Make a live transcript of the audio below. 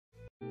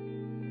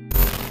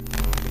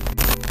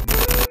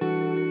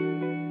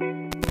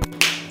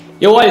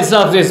Yo, what is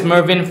up? This is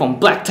Mervin from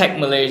BlackTech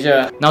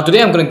Malaysia. Now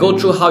today I'm going to go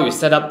through how you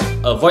set up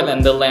a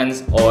Voigtlander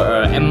lens or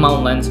a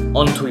M-mount lens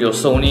onto your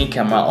Sony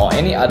camera or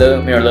any other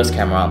mirrorless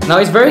camera. Now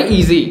it's very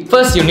easy.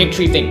 First you need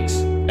three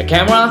things: a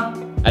camera,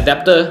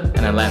 adapter,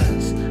 and a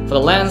lens. For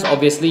the lens,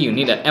 obviously you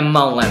need an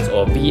M-mount lens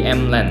or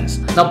VM lens.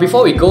 Now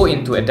before we go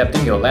into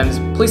adapting your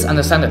lens, please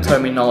understand the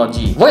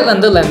terminology.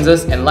 Voigtlander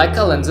lenses and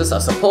LEICA lenses are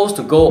supposed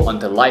to go on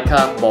the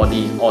LEICA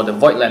body or the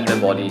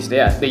Voigtlander bodies.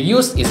 They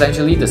use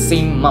essentially the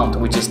same mount,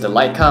 which is the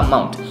LEICA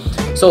mount.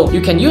 So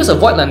you can use a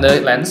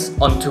Voigtlander lens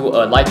onto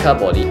a LEICA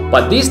body,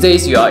 but these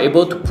days you are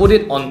able to put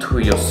it onto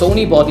your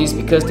Sony bodies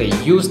because they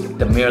use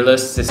the mirrorless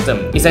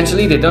system.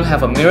 Essentially, they don't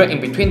have a mirror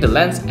in between the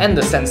lens and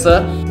the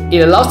sensor.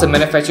 It allows the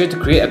manufacturer to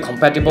create a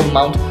compatible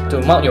mount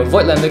to mount your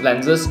Voigtlander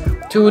lenses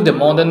to the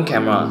modern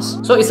cameras.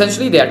 So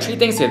essentially, there are three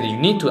things that you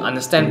need to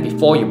understand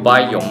before you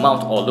buy your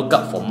mount or look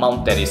up for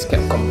mount that is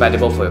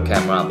compatible for your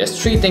camera.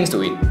 There's three things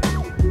to it: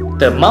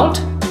 the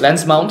mount,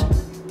 lens mount,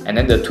 and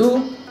then the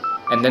tool,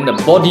 and then the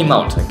body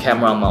mount, the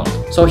camera mount.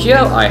 So here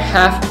I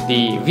have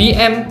the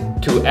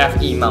VM to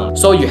FE mount.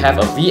 So you have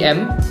a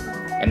VM,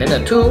 and then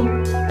a tool,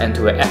 and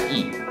to a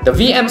FE. The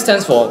VM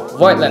stands for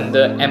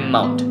Voigtlander M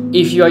mount.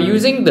 If you are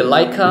using the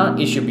LEICA,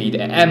 it should be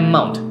the M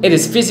mount. It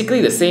is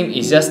physically the same,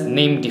 it's just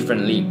named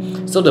differently.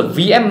 So the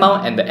VM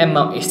mount and the M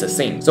mount is the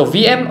same. So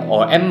VM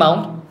or M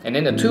mount, and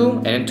then the tool,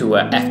 and then to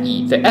a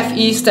FE. The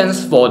FE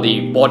stands for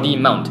the body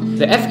mount.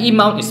 The FE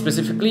mount is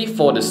specifically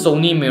for the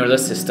Sony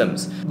mirrorless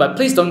systems. But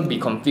please don't be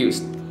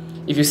confused.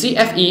 If you see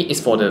FE, it's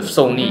for the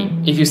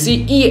Sony. If you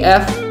see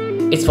EF,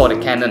 it's for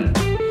the Canon.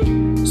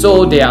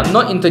 So they are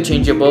not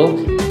interchangeable.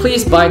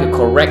 Please buy the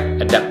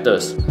correct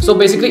adapters. So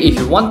basically, if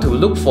you want to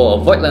look for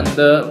a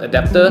Voigtlander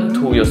adapter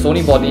to your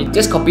Sony body,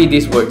 just copy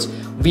these words: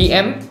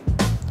 VM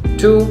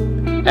to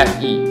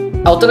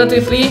FE.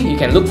 Alternatively, you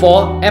can look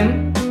for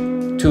M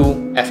to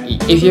FE.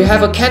 If you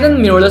have a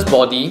Canon mirrorless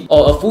body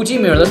or a Fuji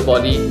mirrorless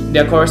body,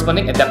 their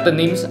corresponding adapter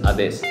names are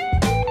this.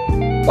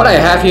 What I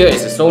have here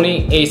is a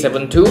Sony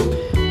A7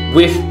 II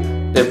with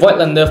the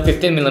Voigtlander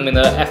 15mm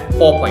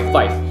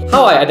f4.5.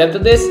 How I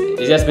adapted this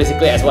is just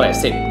basically as what I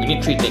said. You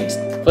need three things.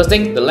 First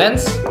thing, the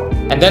lens,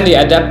 and then the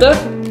adapter,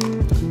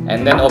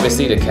 and then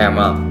obviously the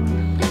camera.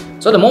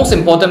 So the most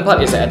important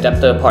part is the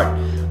adapter part.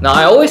 Now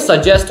I always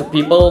suggest to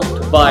people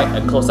to buy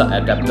a close-up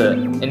adapter.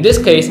 In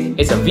this case,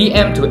 it's a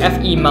VM to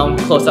FE mount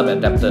close-up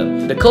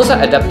adapter. The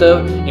close-up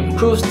adapter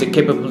improves the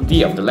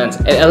capability of the lens.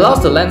 It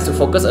allows the lens to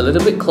focus a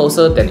little bit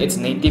closer than its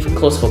native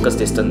close focus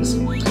distance.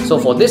 So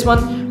for this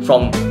one,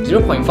 from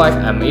 0.5,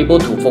 I'm able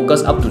to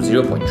focus up to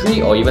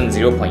 0.3 or even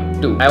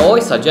 0.2. I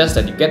always suggest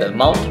that you get a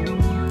mount,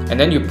 and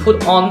then you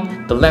put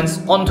on the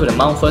lens onto the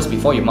mount first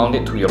before you mount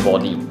it to your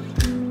body.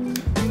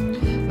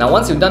 Now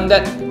once you've done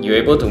that, you're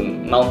able to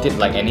mount it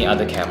like any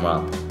other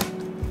camera.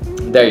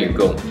 There you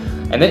go.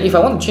 And then if I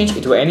want to change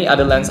it to any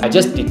other lens, I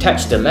just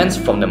detach the lens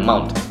from the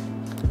mount.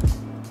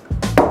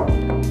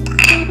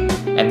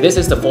 And this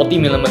is the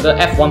 40mm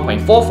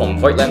f1.4 from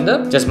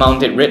Voigtlander. Just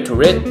mount it red to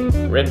red,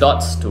 red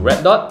dots to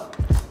red dot,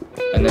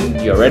 and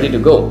then you're ready to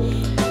go.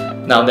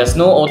 Now there's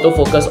no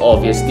autofocus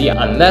obviously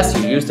unless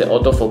you use the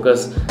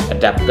autofocus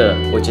adapter,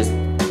 which is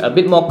a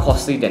bit more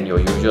costly than your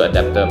usual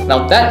adapter.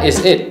 Now that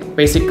is it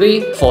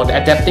basically for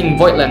adapting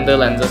Voigtlander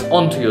lenses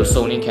onto your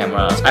Sony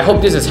cameras. I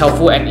hope this is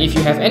helpful, and if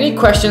you have any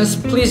questions,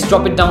 please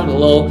drop it down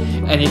below.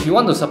 And if you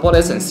want to support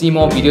us and see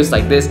more videos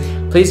like this,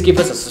 please give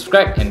us a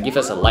subscribe and give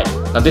us a like.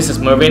 Now this is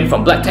Mervin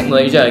from BlackTech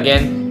Malaysia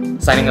again,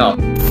 signing off.